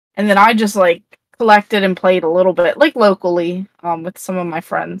 And then I just like collected and played a little bit, like locally, with some of my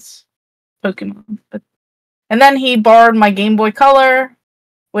friends' Pokemon. And then he borrowed my Game Boy Color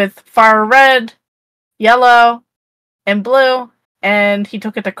with Fire Red, Yellow, and Blue, and he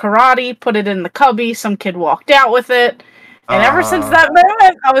took it to karate, put it in the cubby, some kid walked out with it, and ever since that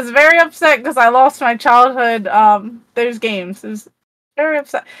moment, I was very upset because I lost my childhood, those games. It was very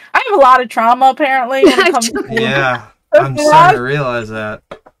upset. I have a lot of trauma, apparently, when it comes to yeah, I'm starting to realize that.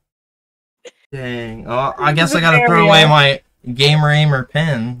 Dang. Oh, I guess I gotta throw away gamer aimer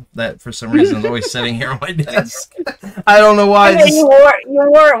pen that for some reason is always sitting here on my desk. I don't know why. You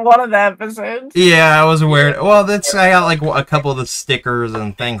wore it one of the episodes. Yeah, I was aware. Well, I got like a couple of the stickers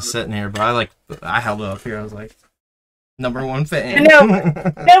and things sitting here, but I held it up here. I was like, #1 fan. No,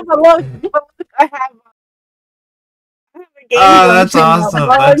 but look, I have a Game that's Junction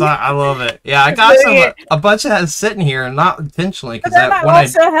awesome. I love it. Yeah, I got a bunch of that sitting here, not intentionally, because I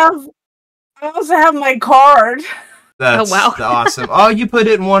also have my card. That's awesome. Oh, you put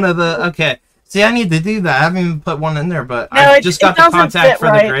it in one of the... Okay. See, I need to do that. I haven't even put one in there, but I just got the contact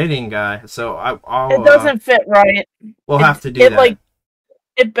for the grading guy, so it doesn't fit right. We'll have to do that.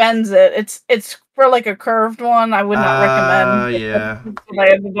 It bends it. It's for like a curved one. I would not recommend. Yeah. That's what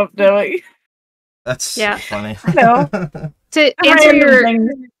I ended up doing. That's funny. No. To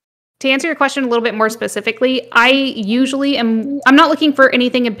answer your question a little bit more specifically, I usually I'm not looking for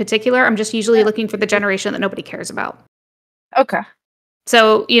anything in particular. I'm just usually looking for the generation that nobody cares about. Okay.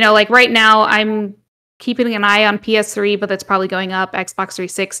 So, like right now I'm keeping an eye on PS3, but that's probably going up. Xbox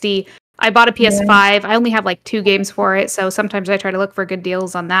 360. I bought a PS5. I only have like 2 games for it, so sometimes I try to look for good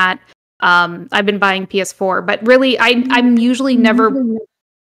deals on that. I've been buying PS4, but really I'm usually never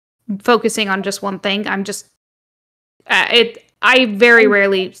focusing on just one thing. I'm just I very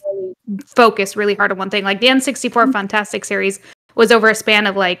rarely focus really hard on one thing. Like the N64 Fantastic series was over a span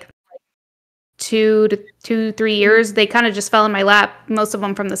of like 2 to 3 years. They kind of just fell in my lap, most of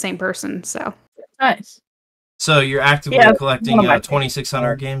them from the same person. So nice. So you're actively collecting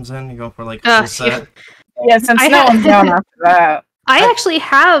 2,600 games then? You go for like a full set? Yeah, since no one's down after that. I actually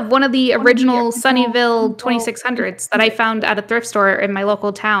have one of the original Sunnyvale 2600s that I found at a thrift store in my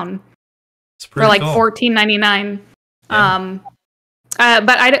local town for like $14.99. Yeah.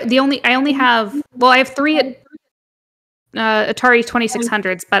 But I only have I have 3 Atari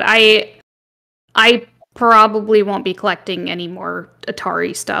 2600s, but I probably won't be collecting any more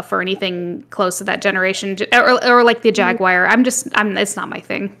Atari stuff or anything close to that generation or like the Jaguar. It's not my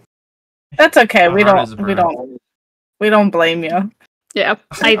thing. That's okay. We don't blame you. Yeah,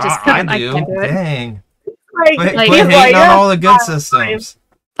 I just I do. I can't do it. Dang. Quit hating on all the good systems.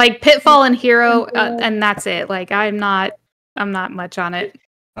 Like Pitfall and Hero, and that's it. Like I'm not much on it.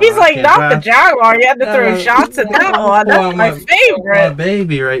 He's not the Jaguar. You had to throw shots at that one. That's my favorite. My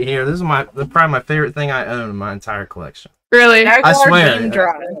baby right here. This is probably my favorite thing I own in my entire collection. Really? Jaguar I swear. Game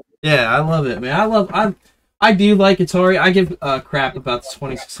Drive. Yeah, I love it, man. I do like Atari. I give crap about the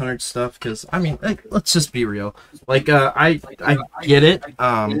 2600 stuff because let's just be real. Like I get it.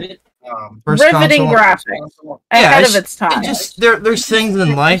 Riveting graphics ahead of its time. There's things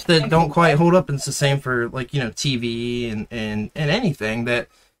in life that don't quite hold up. And it's the same for TV and anything that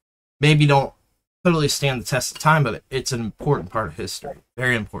maybe don't totally stand the test of time, but it's an important part of history.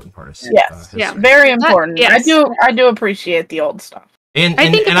 Very important part of history. Yes, very important. Yes. I do appreciate the old stuff. And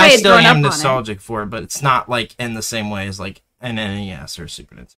I still am nostalgic for it, but it's not like in the same way as like an NES or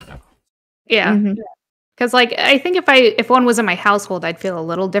Super Nintendo. Yeah. Because I think if one was in my household, I'd feel a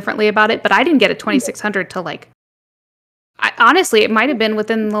little differently about it. But I didn't get a 2600 till honestly, it might have been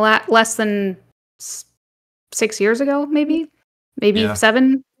within the less than 6 years ago, maybe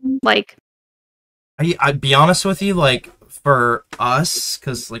 7. I'd be honest with you, for us,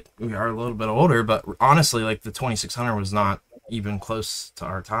 because we are a little bit older, but honestly, the 2600 was not even close to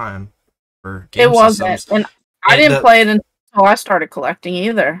our time for game systems. And I didn't play it until I started collecting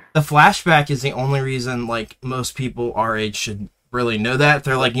either. The flashback is the only reason most people our age should really know that. If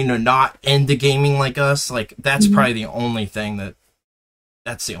they're not into gaming like us, that's probably the only thing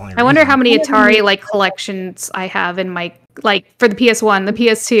that's the only reason. I wonder how many Atari collections I have in my for the PS1, the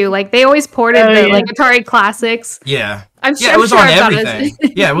PS2. They always ported the Atari classics. Yeah. It was on everything.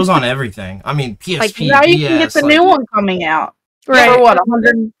 Yeah, it was on everything. I mean, PSP, now you can get the new one coming out. Right. For what,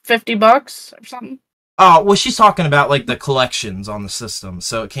 $150 or something? Oh, well, she's talking about the collections on the system.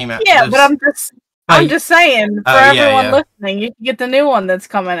 So it came out. Yeah, but I'm just saying for everyone listening, you can get the new one that's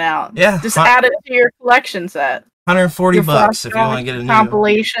coming out. Yeah, just add it to your collection set. $140 if you want to get a new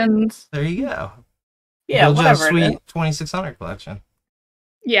compilations. There you go. Yeah, whatever. Sweet 2600 collection.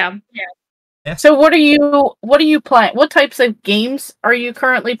 Yeah. So what are you playing? What types of games are you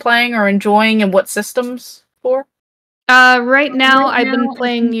currently playing or enjoying, and what systems for? Right now, I've been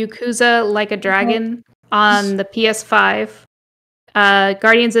playing Yakuza Like a Dragon on the PS5,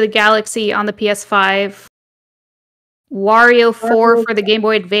 Guardians of the Galaxy on the PS5, Wario 4 for the Game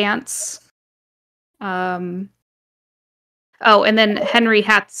Boy Advance, and then Henry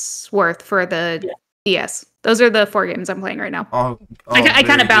Hatsworth for the DS. Those are the 4 games I'm playing right now. I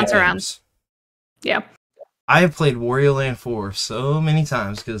kind of bounce around. Yeah. I have played Wario Land 4 so many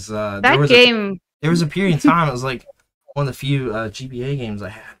times because there was a period of time it was one of the few GBA games I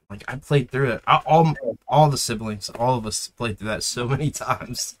had. Like, I played through it. All the siblings, all of us played through that so many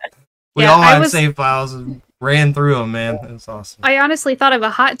times. We all had save files and ran through them, man. It was awesome. I honestly thought of a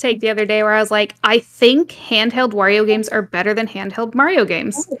hot take the other day where I was like, I think handheld Wario games are better than handheld Mario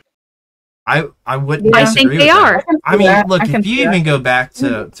games. I wouldn't disagree I think they with are. That. I mean, look, if you even go back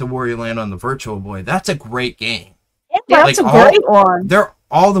to Wario Land on the Virtual Boy, that's a great game. Yeah, that's a great one.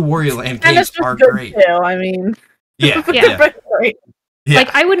 All the Wario Land games are great. Too, I mean, yeah. Yeah.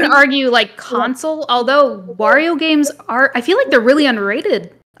 Like, I wouldn't argue, like, console, although Wario games are, I feel like they're really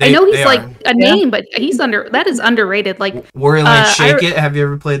underrated. I know he's, like, a name, but that is underrated. Like, Wario Land Shake It, have you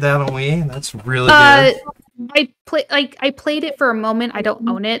ever played that on Wii? That's really good. I played it for a moment. I don't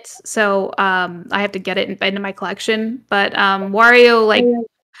own it, so I have to get it into my collection. But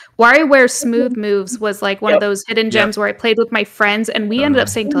WarioWare Smooth Moves was like one of those hidden gems where I played with my friends, and we ended up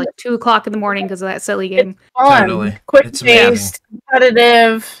staying till like 2:00 in the morning because of that silly game. It's fun, quick-paced,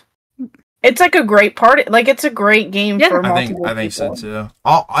 competitive. It's like a great party. Like, it's a great game for multiple I think so too.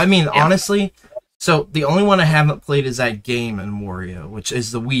 Honestly, so the only one I haven't played is that game in Wario, which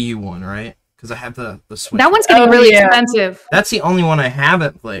is the Wii U one, right? Because I have the Switch. That one's getting really expensive. That's the only one I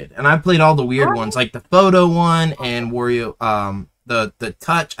haven't played, and I played all the weird ones, like the photo one and Wario. The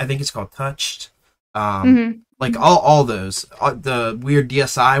touch, I think it's called Touched. Like all those, the weird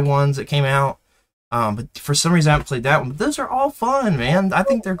DSi ones that came out. But for some reason I haven't played that one. But those are all fun, man. I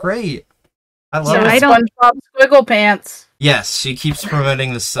think they're great. I love it. SpongeBob Squiggle Pants. Yes, she keeps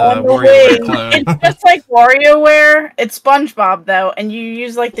promoting this WarioWare clone. It's just like WarioWare. It's SpongeBob though, and you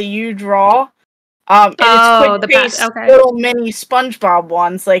use like the U draw. And it's quick-paced little mini SpongeBob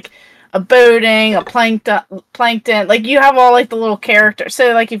ones, like a boating, a plankton. Like, you have all like the little characters.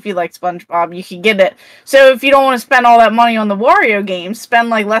 So like, if you like SpongeBob, you can get it. So if you don't want to spend all that money on the Wario game, spend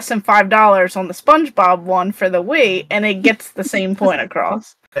like less than $5 on the SpongeBob one for the Wii, and it gets the same point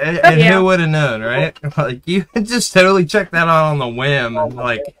across. And who would have known, right? Like, you just totally checked that out on the whim, and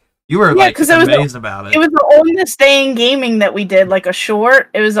like, you were like amazed about it. It was the On This Day in Gaming that we did, like a short.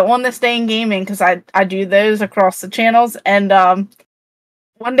 It was the On This Day in Gaming because I do those across the channels, and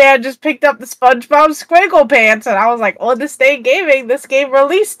one day I just picked up the SpongeBob Squiggle Pants, and I was like, On This Day in Gaming, this game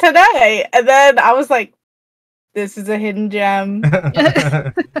released today, and then I was like, this is a hidden gem.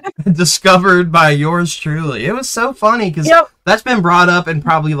 Discovered by yours truly. It was so funny because that's been brought up in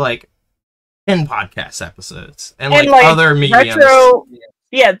probably like 10 podcast episodes and like other mediums.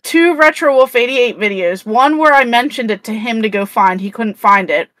 2 Retro Wolf 88 videos. One where I mentioned it to him to go find. He couldn't find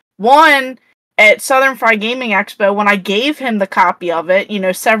it. One at Southern Fried Gaming Expo when I gave him the copy of it,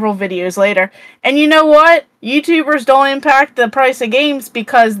 several videos later. And you know what? YouTubers don't impact the price of games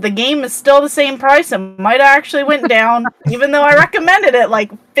because the game is still the same price and might have actually went down, even though I recommended it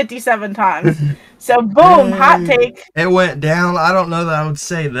like 57 times. So boom, hot take. It went down. I don't know that I would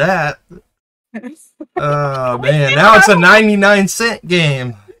say that. Oh man, now it's a 99-cent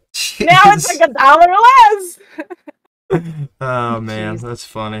game. Jeez. Now it's like $1 less. Oh man, that's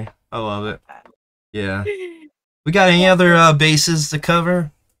funny. I love it. Yeah. We got any other bases to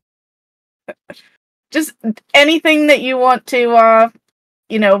cover? Just anything that you want to,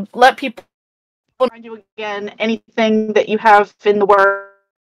 let people remind you again. Anything that you have in the works.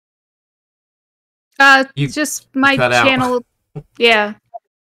 Just my channel. Yeah.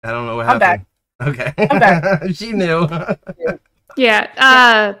 I don't know what happened. Back. Okay. I'm back. She knew.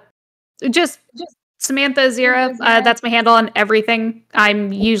 Yeah. Just Samantha Azira. That's my handle on everything.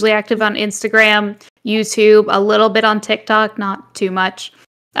 I'm usually active on Instagram, YouTube, a little bit on TikTok, not too much.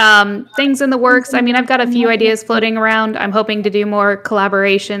 Things in the works. I mean, I've got a few ideas floating around. I'm hoping to do more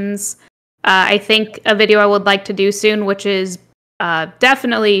collaborations. I think a video I would like to do soon, which is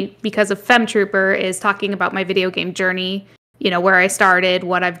definitely because of FemTrooper, is talking about my video game journey. Where I started,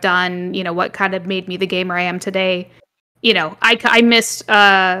 what I've done, what kind of made me the gamer I am today. I missed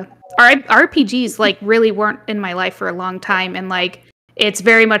RPGs like really weren't in my life for a long time, and like it's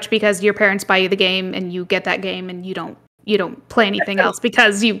very much because your parents buy you the game and you get that game and you don't play anything else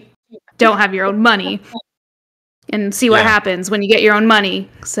because you don't have your own money. And see what happens when you get your own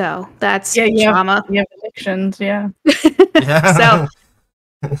money. So that's trauma. You have addictions, So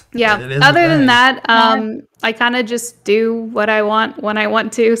other than that, I kind of just do what I want when I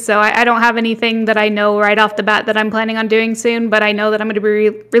want to. So I don't have anything that I know right off the bat that I'm planning on doing soon, but I know that I'm going to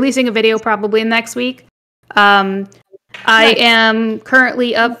be releasing a video probably next week. I am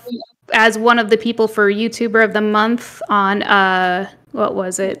currently up as one of the people for YouTuber of the Month on, what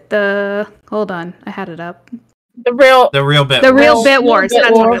was it? Hold on, I had it up. The real Bit Wars.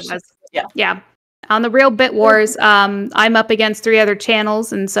 That's what it was. Yeah. On the Real Bit Wars, I'm up against 3 other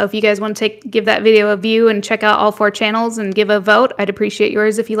channels, and so if you guys want to give that video a view and check out all 4 channels and give a vote, I'd appreciate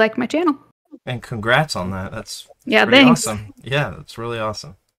yours if you like my channel. And congrats on that. That's thanks. awesome. Yeah, that's really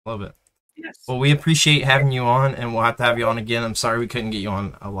awesome. Love it. Yes. Well, we appreciate having you on, and we'll have to have you on again. I'm sorry we couldn't get you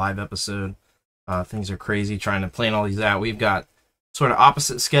on a live episode. Things are crazy trying to plan all these out. We've got sort of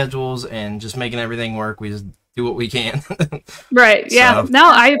opposite schedules and just making everything work. We just do what we can. Right. Yeah.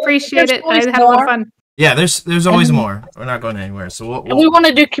 No, I appreciate it. I had a lot of fun. Yeah, there's always more. We're not going anywhere. So we want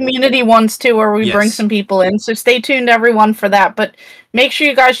to do community ones too, where we bring some people in. So stay tuned, everyone, for that. But make sure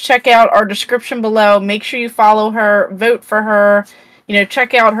you guys check out our description below. Make sure you follow her, vote for her. You know,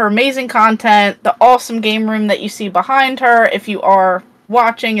 check out her amazing content, the awesome game room that you see behind her. If you are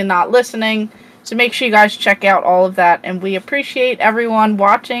watching and not listening, so make sure you guys check out all of that. And we appreciate everyone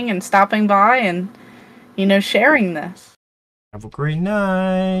watching and stopping by and, you know, sharing this. Have a great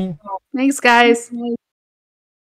night. Thanks, guys.